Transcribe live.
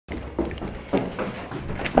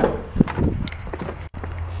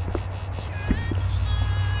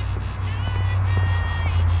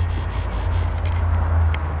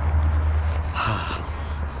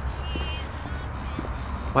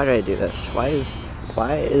why do I do this? Why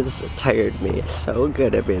is tired me so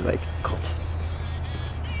good at being like, Colt,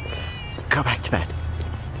 go back to bed.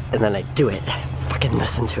 And then I do it, fucking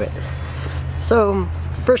listen to it. So,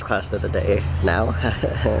 first class of the day now.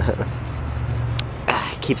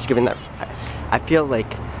 I keep skipping that. I feel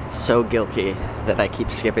like so guilty that I keep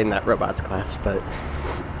skipping that robots class, but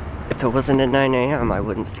if it wasn't at 9 a.m. I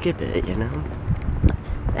wouldn't skip it, you know?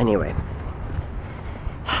 Anyway.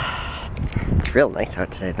 It's real nice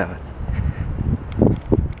out today though.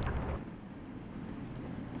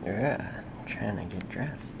 Yeah, I'm trying to get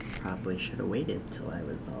dressed. Probably should have waited till I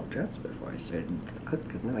was all dressed before I started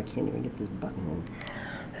because now I can't even get this button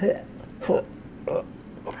in.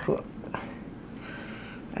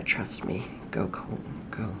 Trust me. Go Colt.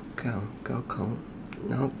 Go Colt.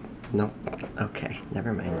 Nope. Okay,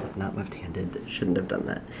 never mind. Not left-handed. Shouldn't have done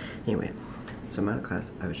that. Anyway, so I'm out of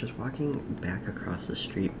class. I was just walking back across the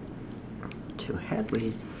street to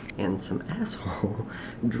Hadley, and some asshole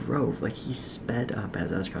drove, like he sped up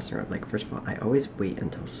as I was crossing the road. Like, first of all, I always wait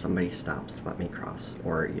until somebody stops to let me cross,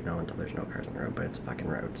 or, you know, until there's no cars on the road, but it's a fucking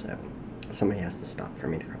road, so somebody has to stop for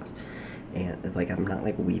me to cross. And, like, I'm not,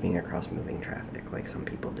 like, weaving across moving traffic like some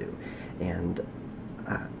people do. And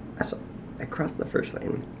I crossed the first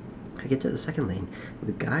lane. I get to the second lane.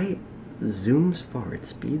 The guy zooms forward,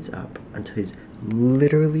 speeds up until he's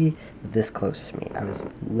literally this close to me. I was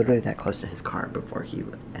literally that close to his car before he,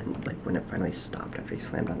 and like when it finally stopped after he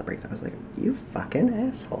slammed on the brakes, I was like, you fucking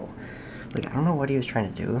asshole. Like, I don't know what he was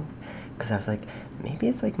trying to do, because I was like, maybe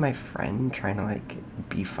it's like my friend trying to like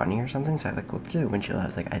be funny or something. So I like looked through the windshield. I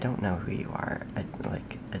was like, I don't know who you are. It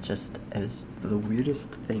was the weirdest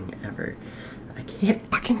thing ever. I can't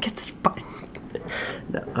fucking get this button.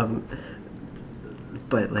 No,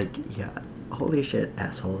 but like, yeah, holy shit,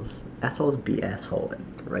 assholes be assholing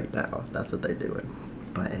right now. That's what they're doing.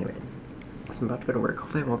 But anyway, I'm about to go to work.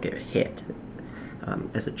 Hopefully I won't get hit,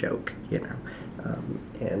 as a joke, you know.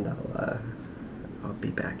 And I'll be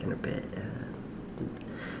back in a bit.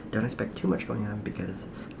 Don't expect too much going on because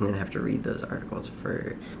I'm gonna have to read those articles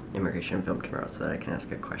for immigration and film tomorrow so that I can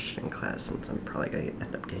ask a question in class, since I'm probably gonna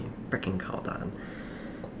end up getting frickin' called on.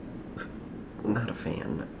 Not a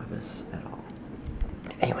fan of this at all.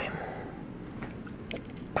 Anyway.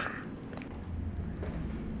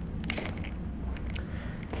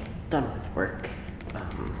 Done with work.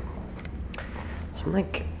 So I'm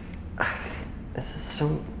like, this is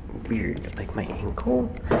so weird. Like, my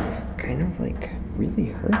ankle kind of like really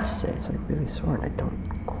hurts today. It's like really sore, and I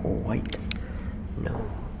don't quite know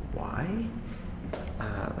why.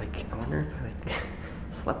 Like, I wonder if I like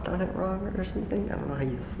slept on it wrong or something. I don't know how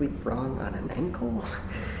you sleep wrong on an ankle.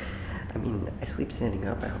 I mean, I sleep standing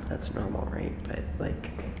up. I hope that's normal, right? But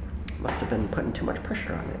like, must have been putting too much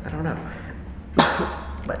pressure on it. I don't know.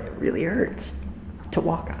 But it really hurts to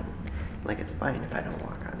walk on. Like, it's fine if I don't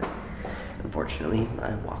walk on it. Unfortunately,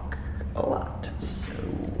 I walk a lot,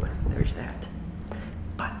 so there's that.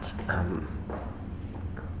 But,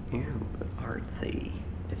 hard to say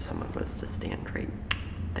if someone was to stand right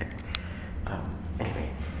there.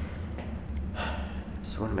 Anyway,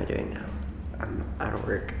 so what am I doing now? I'm out of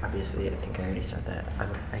work, obviously. I think I already said that.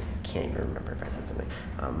 I can't even remember if I said something.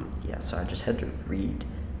 Yeah, so I just had to read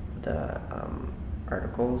the,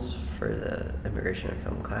 articles for the immigration and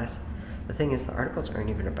film class. The thing is, the articles aren't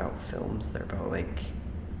even about films. They're about, like,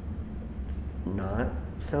 not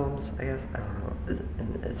films, I guess. I don't know.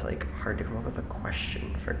 And it's, like, hard to come up with a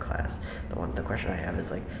question for class. The question I have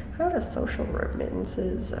is, like, how does social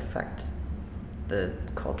remittances affect the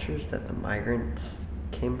cultures that the migrants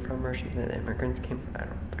came from, or something, the immigrants came from? I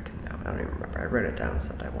don't fucking know. I don't even remember. I wrote it down so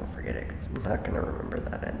that I won't forget it, because I'm not going to remember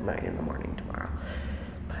that at 9 in the morning tomorrow.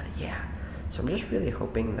 But, yeah. So I'm just really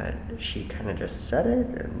hoping that she kind of just said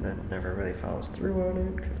it and then never really follows through on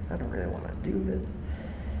it, because I don't really want to do this.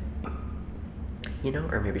 You know,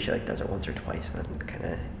 or maybe she like does it once or twice, then kind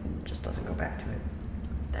of just doesn't go back to it.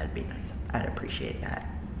 That'd be nice. I'd appreciate that.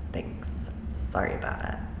 Thanks. Sorry about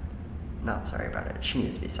it. Not sorry about it. She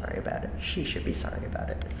needs to be sorry about it. She should be sorry about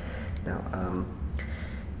it. Now,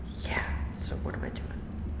 yeah, so what am I doing?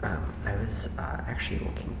 I was actually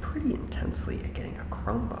looking pretty intensely at getting a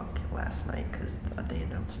Chromebook last night because they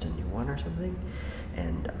announced a new one or something,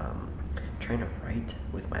 and trying to write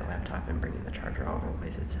with my laptop and bringing the charger all over the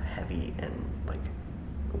place. It's heavy and like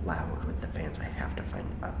loud with the fans. I have to find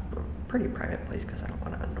a pretty private place because I don't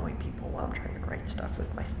want to annoy people while I'm trying to write stuff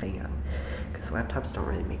with my fan, because laptops don't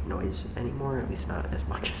really make noise anymore, at least not as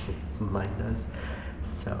much as mine does.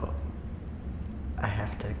 So I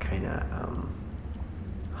have to kind of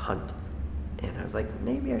hunt, and I was like,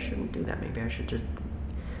 maybe I shouldn't do that. Maybe I should just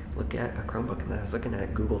look at a Chromebook, and then I was looking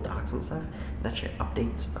at Google Docs and stuff, and that shit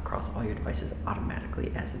updates across all your devices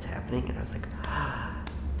automatically as it's happening, and I was like,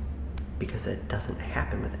 because it doesn't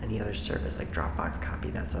happen with any other service, like Dropbox,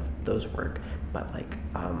 Copy, that stuff, those work, but like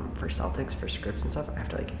for Celtics, for scripts and stuff, I have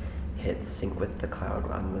to like hit sync with the cloud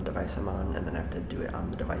on the device I'm on, and then I have to do it on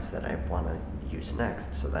the device that I want to use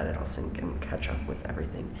next so that it'll sync and catch up with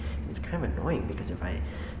everything. It's kind of annoying because if I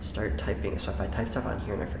start typing, so if I type stuff on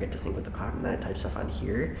here and I forget to sync with the cloud, and then I type stuff on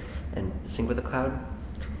here and sync with the cloud,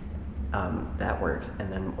 that works,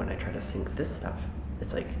 and then when I try to sync this stuff,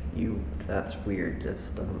 it's like, that's weird, this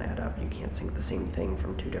doesn't add up. You can't sync the same thing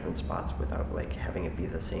from two different spots without like having it be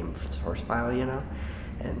the same source file, you know?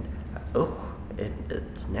 And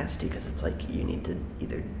it's nasty because it's like you need to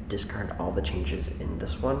either discard all the changes in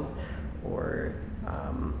this one or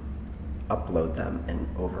upload them and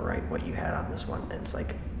overwrite what you had on this one. And it's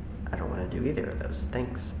like, I don't want to do either of those.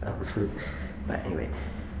 Thanks. But anyway,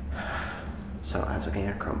 so I was looking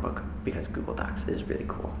at a Chromebook because Google Docs is really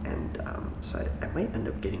cool, and so I might end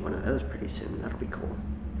up getting one of those pretty soon. That'll be cool.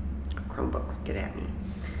 Chromebooks, get at me.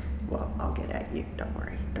 Well, I'll get at you. Don't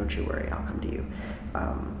worry. Don't you worry. I'll come to you.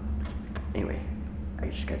 Anyway, I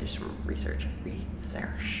just gotta do some research.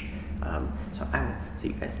 So I will see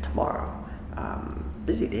you guys tomorrow.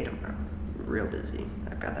 Busy day tomorrow. Real busy.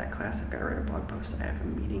 I've got that class. I've got to write a blog post. I have a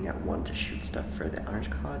meeting at 1 to shoot stuff for the Honors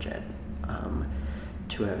College. At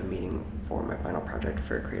 2, I have a meeting for my final project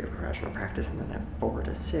for creative professional practice, and then at 4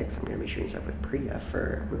 to 6, I'm gonna be shooting stuff with Priya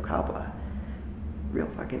for Muqabla. Real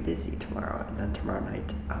fucking busy tomorrow. And then tomorrow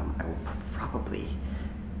night, I will probably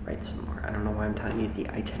write some more. I don't know why I'm telling you the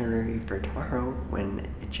itinerary for tomorrow when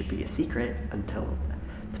it should be a secret until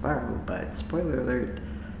tomorrow, but spoiler alert,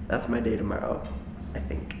 that's my day tomorrow, I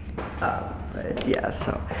think. But yeah,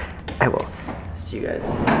 so I will see you guys.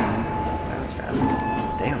 That was fast.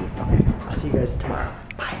 Damn. Okay. I'll see you guys tomorrow.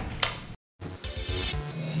 Bye.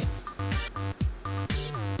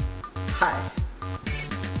 Hi.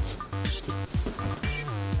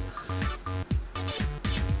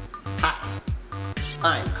 Hi.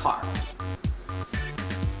 I'm Carl.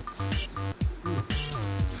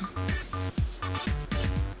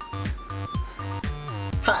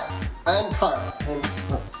 Hi, I'm Carl, and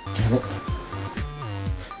damn it.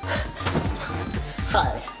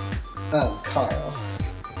 Hi, I'm Carl.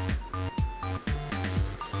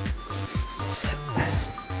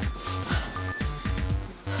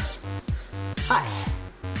 Hi.